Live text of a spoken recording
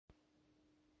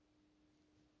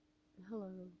Hello.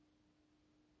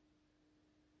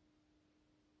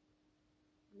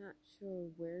 Not sure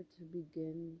where to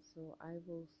begin, so I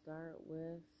will start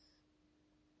with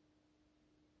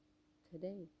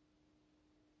today.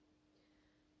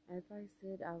 As I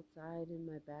sit outside in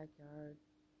my backyard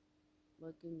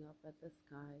looking up at the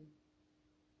sky,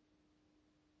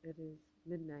 it is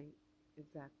midnight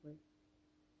exactly,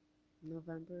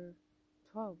 November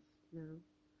 12th now,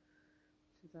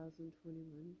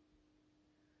 2021.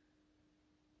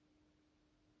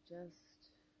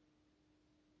 Just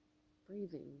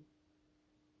breathing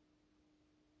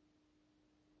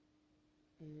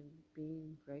and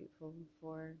being grateful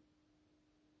for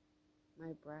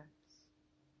my breaths,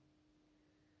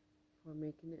 for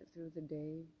making it through the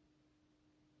day.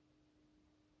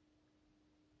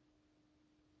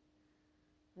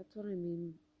 That's what I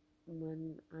mean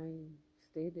when I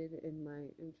stated in my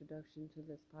introduction to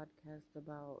this podcast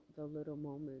about the little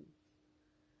moments.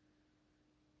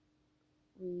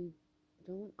 We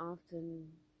don't often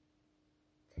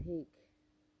take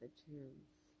the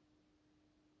chance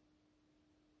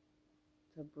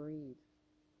to breathe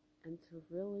and to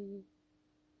really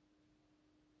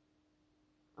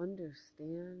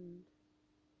understand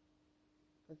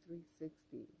the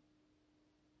 360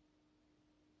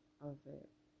 of it.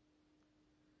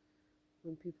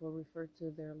 When people refer to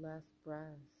their last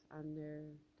breaths on their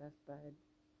deathbed,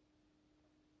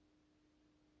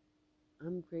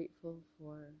 I'm grateful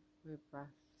for my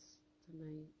breaths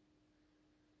tonight.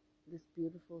 This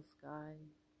beautiful sky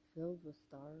filled with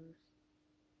stars.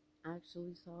 I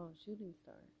actually saw a shooting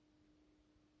star.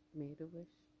 Made a wish.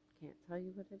 Can't tell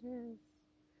you what it is,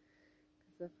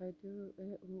 because if I do,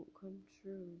 it won't come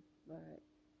true. But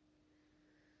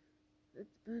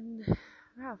it's been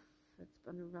rough. It's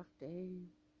been a rough day,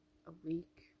 a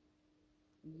week,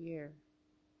 year,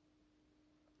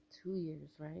 2 years,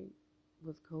 right?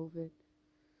 With COVID.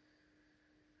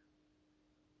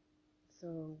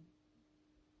 So,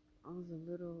 all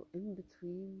the little in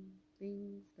between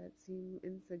things that seem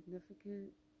insignificant,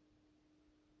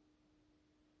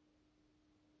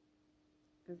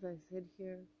 as I sit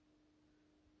here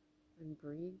and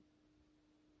breathe,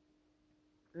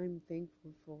 I'm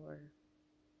thankful for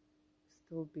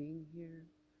still being here.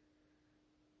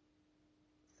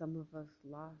 Some of us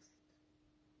lost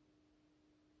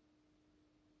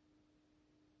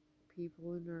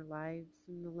people in our lives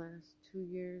in the last 2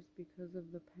 years because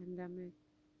of the pandemic.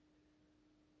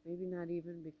 Maybe not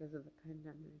even because of the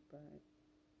pandemic, but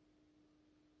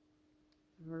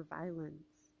for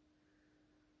violence,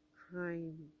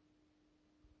 crime,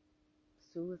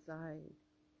 suicide,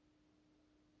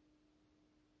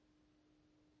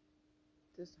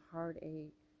 just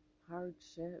heartache,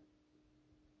 hardship.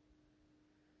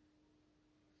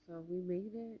 So we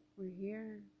made it. We're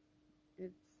here.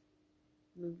 It's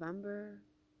November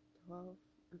 12th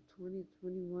of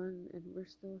 2021, and we're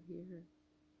still here.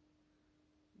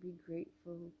 Be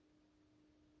grateful.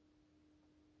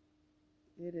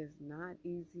 It is not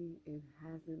easy. It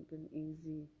hasn't been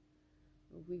easy.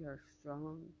 But we are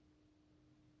strong.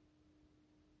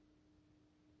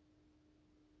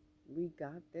 We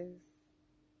got this.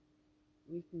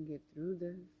 We can get through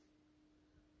this.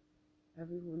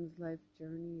 Everyone's life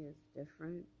journey is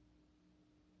different.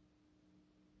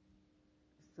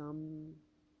 Some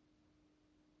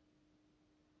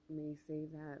may say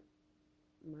that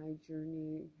my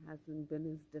journey hasn't been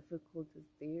as difficult as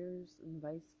theirs, and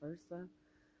vice versa.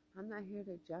 I'm not here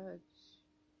to judge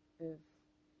if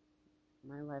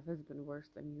my life has been worse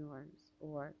than yours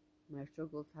or my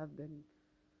struggles have been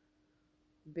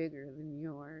bigger than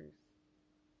yours.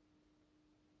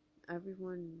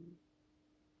 Everyone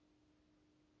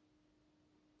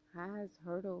has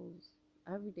hurdles,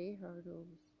 everyday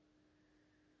hurdles.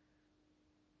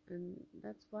 And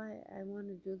that's why I want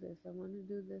to do this. I want to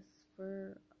do this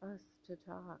for us to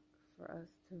talk, for us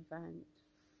to vent,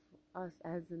 for us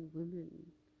as in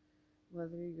women,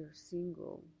 whether you're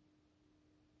single,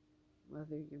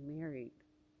 whether you're married,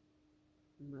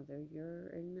 whether you're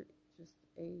in just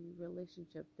a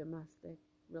relationship, domestic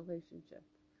relationship,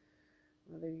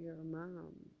 whether you're a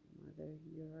mom, whether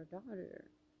you're a daughter,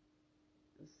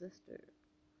 a sister,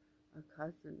 a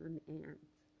cousin, an aunt,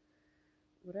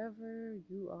 whatever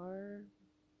you are,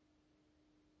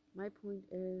 my point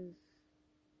is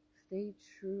stay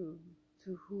true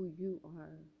to who you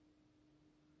are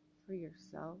for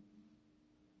yourself.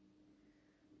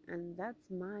 And that's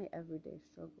my everyday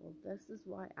struggle. This is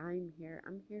why I'm here.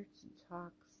 I'm here to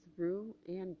talk through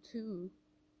and to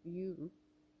you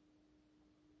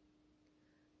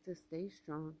to stay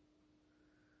strong,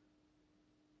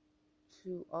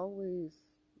 to always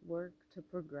work to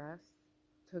progress,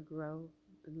 to grow,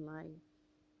 in life,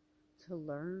 to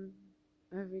learn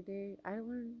every day. I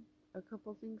learned a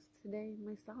couple things today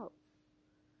myself.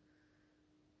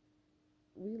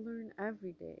 We learn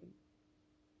every day.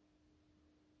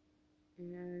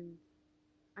 And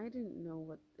I didn't know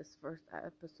what this first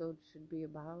episode should be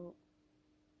about.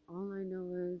 All I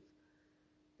know is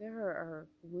there are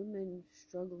women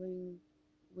struggling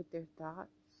with their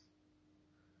thoughts,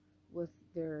 with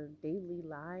their daily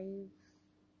lives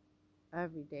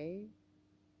every day,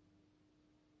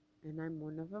 and I'm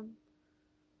one of them.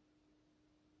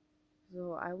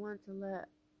 So I want to let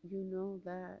you know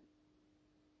that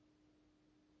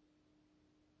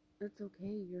it's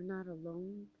okay, you're not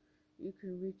alone. You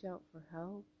can reach out for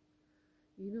help.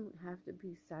 You don't have to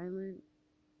be silent.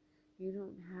 You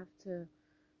don't have to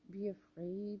be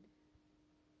afraid.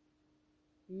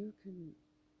 You can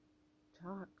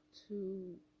talk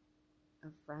to a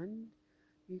friend.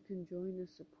 You can join a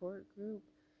support group.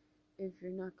 If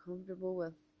you're not comfortable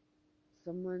with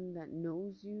someone that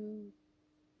knows you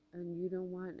and you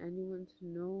don't want anyone to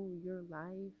know your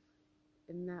life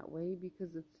in that way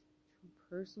because it's too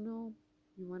personal,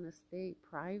 you want to stay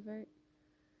private,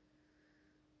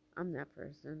 I'm that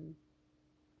person.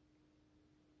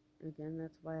 Again,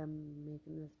 that's why I'm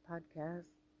making this podcast.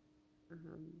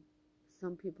 Um,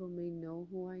 some people may know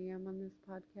who I am on this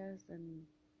podcast, and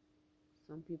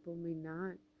some people may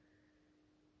not.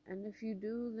 And if you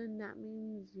do, then that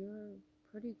means you're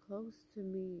pretty close to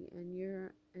me and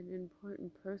you're an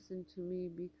important person to me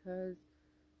because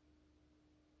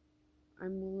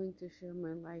I'm willing to share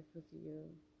my life with you.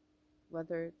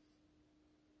 Whether it's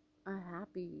a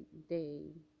happy day,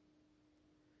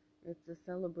 it's a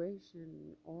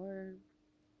celebration, or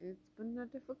it's been a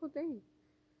difficult day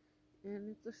and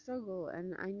it's a struggle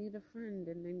and I need a friend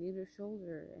and I need a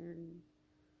shoulder and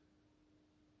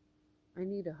I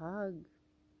need a hug.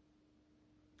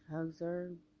 Hugs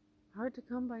are hard to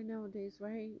come by nowadays,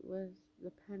 right? With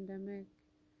the pandemic,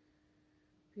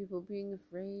 people being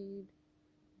afraid.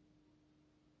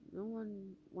 No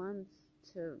one wants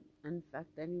to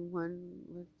infect anyone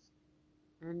with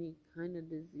any kind of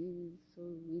disease, so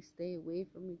we stay away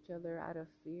from each other out of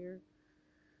fear.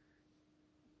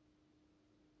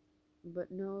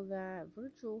 But know that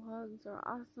virtual hugs are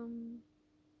awesome.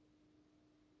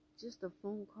 Just a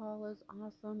phone call is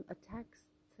awesome. A text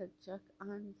to check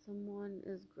on someone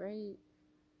is great.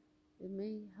 It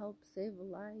may help save a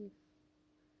life.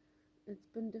 It's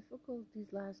been difficult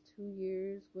these last 2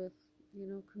 years with,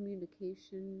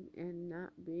 communication and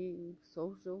not being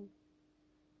social.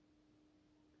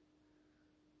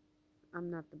 I'm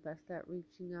not the best at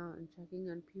reaching out and checking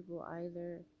on people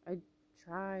either. I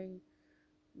try,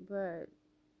 but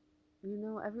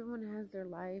everyone has their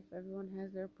life, everyone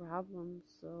has their problems,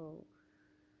 so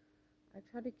I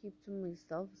try to keep to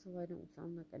myself so I don't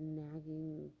sound like a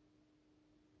nagging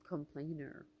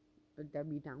complainer, a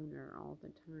Debbie Downer all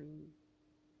the time.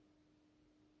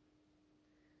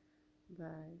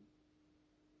 But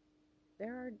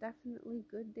there are definitely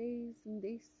good days and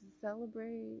days to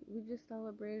celebrate. We just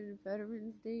celebrated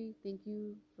Veterans Day. Thank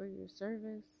you for your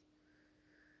service.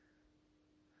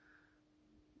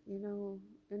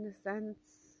 In a sense,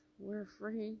 we're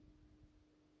free.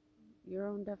 Your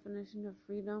own definition of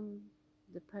freedom,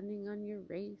 depending on your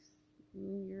race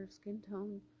and your skin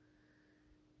tone,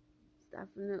 it's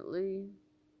definitely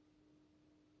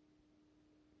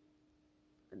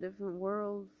a different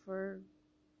world for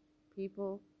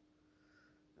people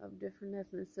of different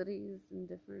ethnicities and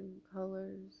different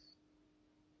colors.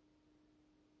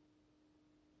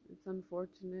 It's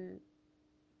unfortunate.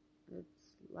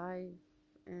 It's life,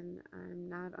 and I'm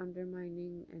not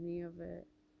undermining any of it.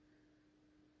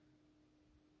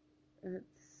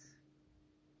 It's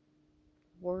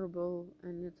horrible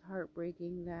and it's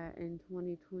heartbreaking that in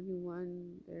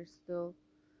 2021 there's still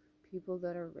people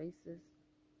that are racist.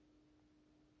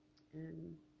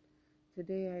 And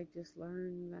today I just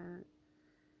learned that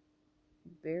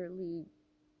barely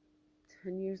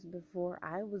 10 years before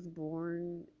I was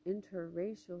born,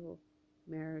 interracial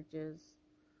marriages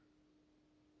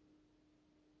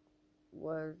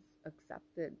was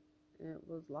accepted. It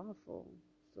was lawful.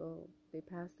 So they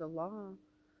passed a law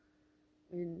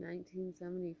in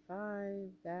 1975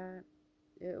 that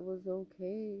it was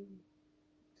okay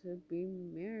to be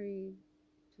married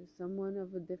to someone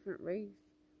of a different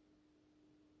race.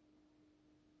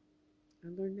 I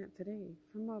learned that today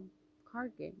from a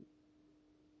card game.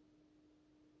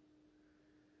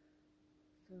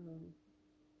 So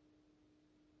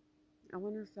I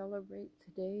want to celebrate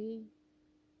today,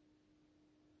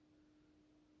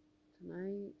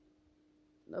 tonight,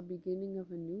 the beginning of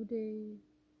a new day,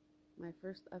 my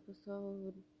first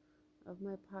episode of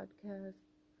my podcast.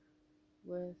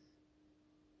 with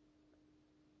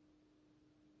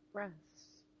breaths.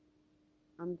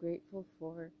 I'm grateful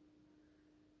for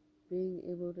being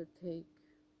able to take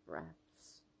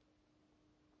breaths.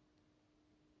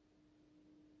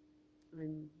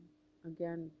 I'm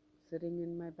again sitting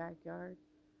in my backyard,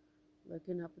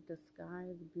 looking up at the sky,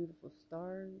 the beautiful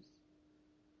stars,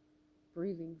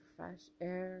 breathing fresh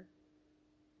air.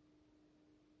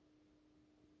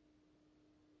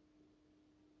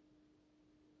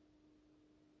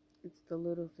 It's the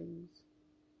little things.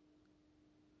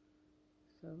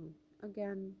 So,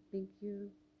 again, thank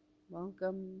you.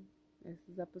 Welcome. This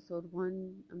is episode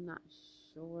 1. I'm not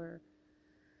sure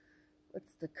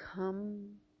what's to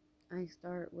come. I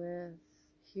start with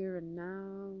here and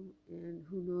now, and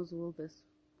who knows where this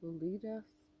will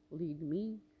lead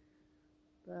me.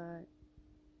 But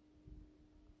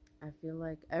I feel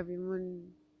like everyone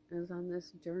is on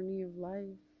this journey of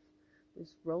life, this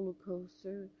roller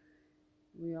coaster.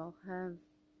 We all have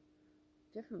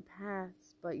different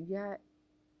paths, but yet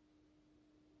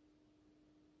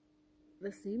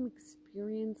the same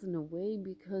experience in a way,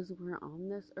 because we're on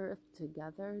this earth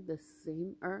together, the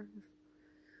same earth.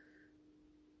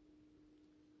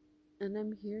 And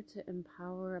I'm here to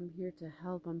empower, I'm here to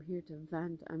help, I'm here to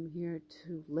vent, I'm here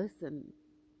to listen.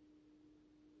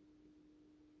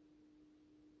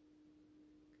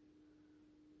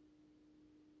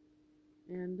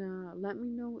 And let me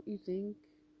know what you think.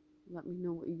 Let me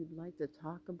know what you'd like to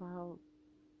talk about.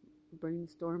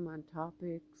 Brainstorm on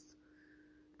topics.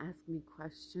 Ask me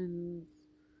questions.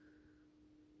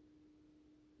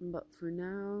 But for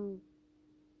now,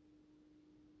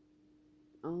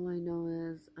 all I know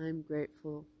is I'm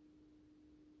grateful,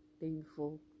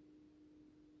 thankful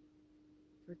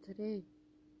for today.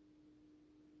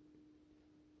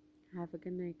 Have a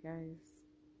good night, guys.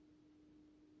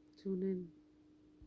 Tune in.